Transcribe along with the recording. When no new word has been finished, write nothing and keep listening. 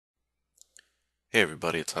Hey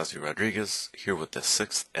everybody, it's Ozzy Rodriguez here with the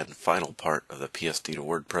sixth and final part of the PSD to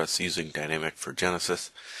WordPress using Dynamik for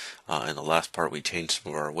Genesis. In the last part, we changed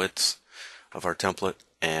some of our widths of our template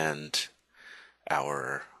and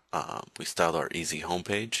we styled our easy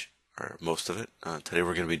homepage, or most of it. Today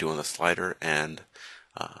we're going to be doing the slider and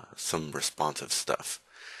some responsive stuff.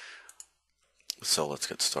 So let's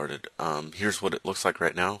get started. Here's what it looks like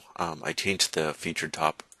right now. I changed the featured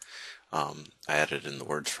top. I added in the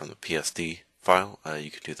words from the PSD file.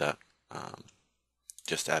 You can do that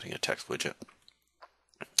just adding a text widget.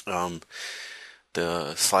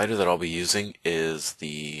 The slider that I'll be using is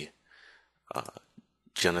the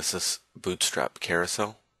Genesis Bootstrap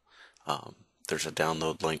Carousel. There's a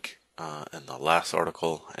download link in the last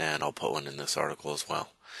article, and I'll put one in this article as well.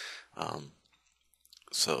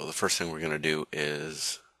 So the first thing we're going to do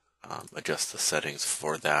is adjust the settings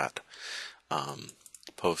for that.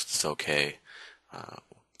 Post is okay.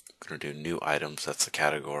 We're going to do new items. That's the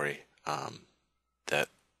category that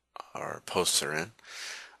our posts are in.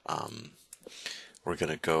 We're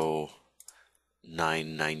going to go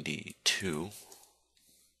 992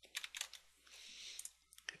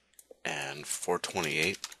 and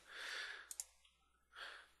 428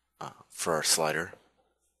 for our slider.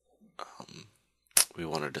 We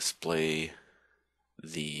want to display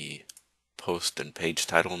the post and page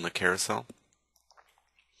title in the carousel.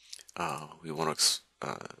 We want to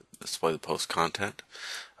display the post content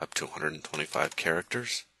up to 125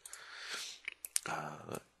 characters.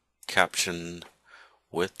 The caption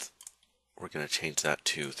width, we're going to change that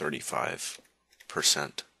to 35%.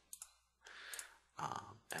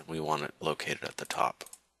 And we want it located at the top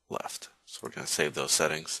left. So we're going to save those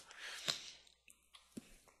settings.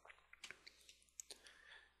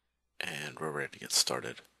 And we're ready to get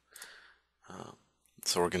started.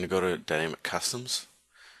 So we're going to go to Dynamic Customs.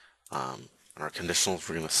 On our conditionals,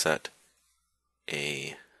 we're going to set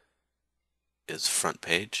is front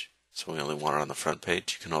page. So we only want it on the front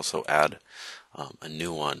page. You can also add a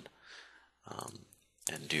new one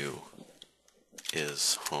and do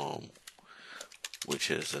is home,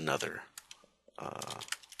 which is another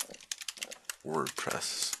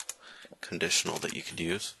WordPress conditional that you could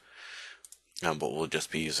use. But we'll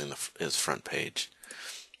just be using the is front page.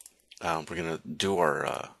 We're going to do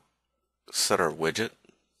our set our widget,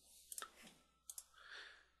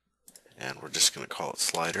 and we're just going to call it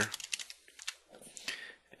slider.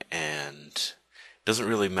 And it doesn't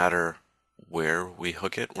really matter where we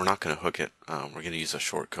hook it. We're not going to hook it. We're going to use a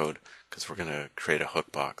short code because we're going to create a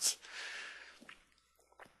hook box.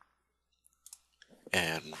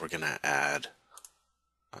 And we're going to add,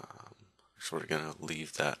 so we're going to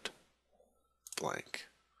leave that blank.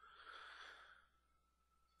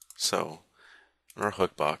 So in our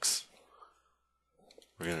hook box,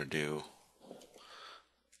 we're going to do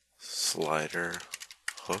slider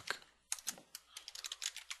hook.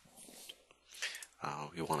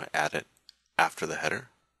 We want to add it after the header.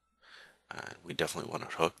 We definitely want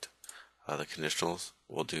it hooked. The conditionals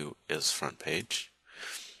we'll do is front page.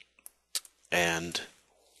 And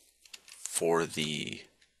for the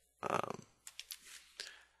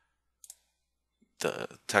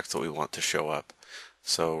text that we want to show up,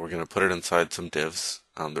 so we're going to put it inside some divs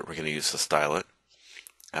that we're going to use to style it.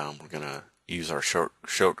 We're going to use our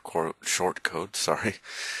short code,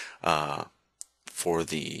 for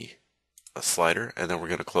the slider, and then we're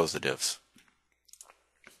going to close the divs.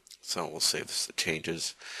 So we'll save the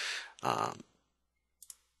changes, and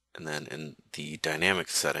then in the dynamic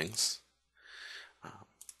settings,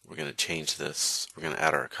 we're going to change this. We're going to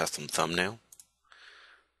add our custom thumbnail.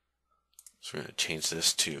 So we're going to change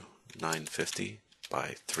this to 950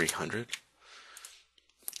 by 300.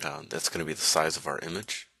 That's going to be the size of our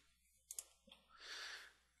image.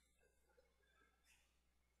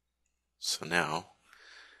 So now,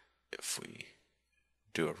 if we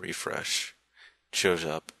do a refresh, it shows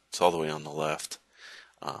up. It's all the way on the left.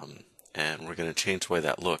 And we're going to change the way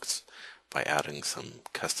that looks by adding some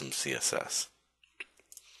custom CSS.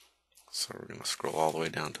 So we're going to scroll all the way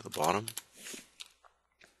down to the bottom.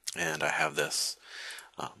 And I have this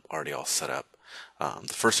already all set up.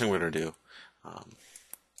 The first thing we're going to do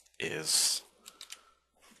is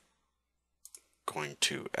going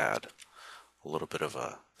to add a little bit of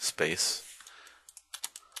a space.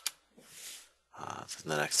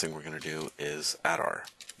 The next thing we're going to do is add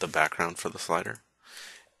the background for the slider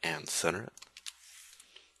and center it.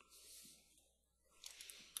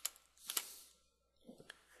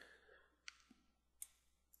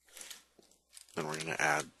 Then we're going to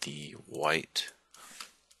add the white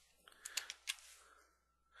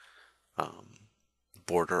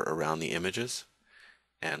border around the images,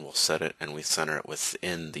 and we'll set it and we center it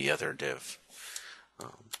within the other div.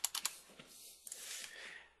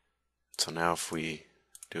 So now if we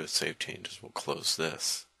do a save changes, we'll close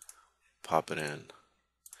this, pop it in.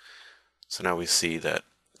 So now we see that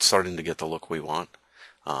it's starting to get the look we want.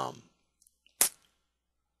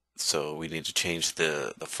 So we need to change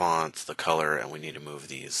the font, the color, and we need to move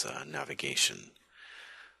these navigation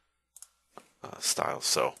styles.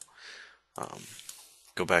 So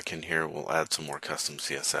go back in here, we'll add some more custom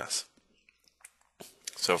CSS.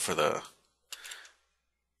 So for the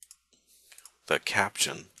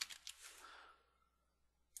caption,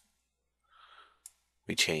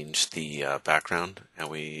 we change the background, and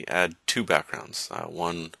we add two backgrounds.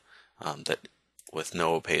 One that with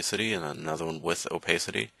no opacity, and another one with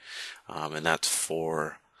opacity, and that's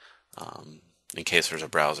for in case there's a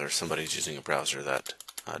browser, somebody's using a browser that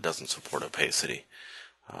doesn't support opacity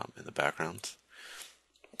in the backgrounds.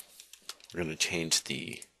 We're going to change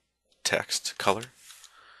the text color,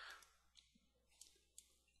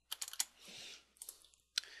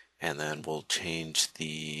 and then we'll change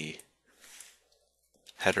the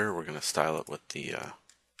header. We're going to style it with the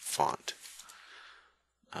font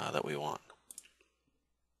that we want.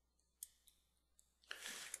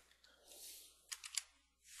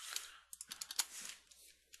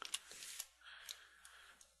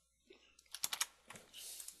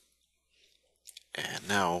 And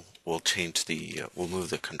now we'll change the, we'll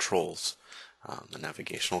move the controls, the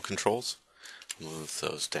navigational controls, move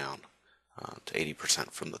those down to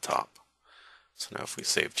 80% from the top. So now if we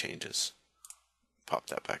save changes, pop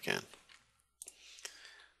that back in.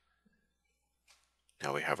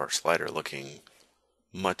 Now we have our slider looking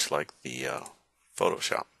much like the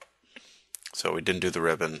Photoshop. So we didn't do the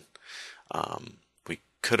ribbon. We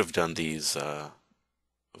could have done these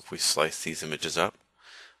if we slice these images up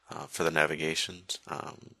for the navigations.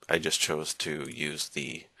 I just chose to use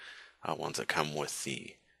the ones that come with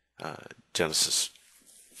the Genesis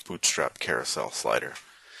Bootstrap carousel slider.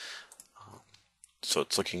 So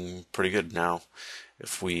it's looking pretty good. Now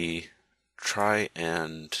if we try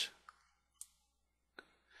and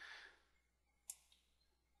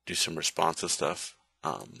do some responsive stuff,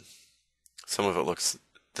 some of it looks,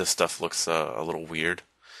 this stuff looks a little weird,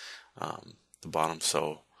 the bottom,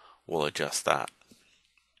 so we'll adjust that.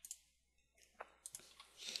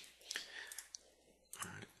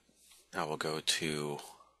 Alright. Now we'll go to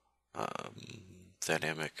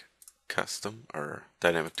Dynamik Custom, or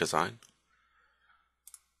Dynamic Design.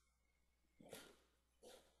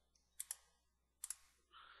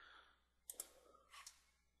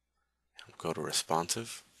 Go to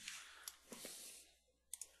responsive,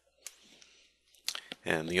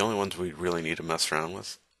 and the only ones we really need to mess around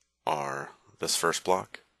with are this first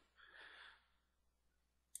block,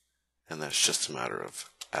 and that's just a matter of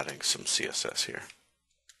adding some CSS here.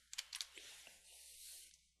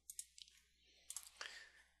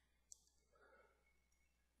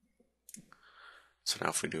 So now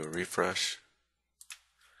if we do a refresh,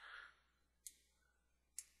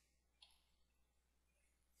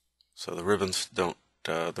 so the ribbons don't,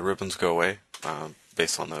 the ribbons go away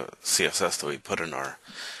based on the CSS that we put in our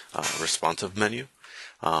responsive menu,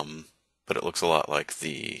 but it looks a lot like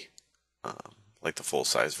the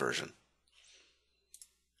full-size version.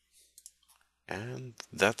 And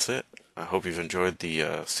that's it. I hope you've enjoyed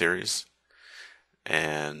the series,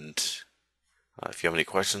 and if you have any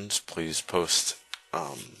questions, please post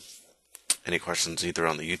any questions either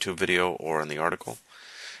on the YouTube video or in the article.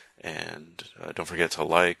 And don't forget to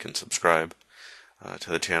like and subscribe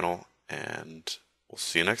to the channel, and we'll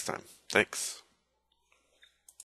see you next time. Thanks.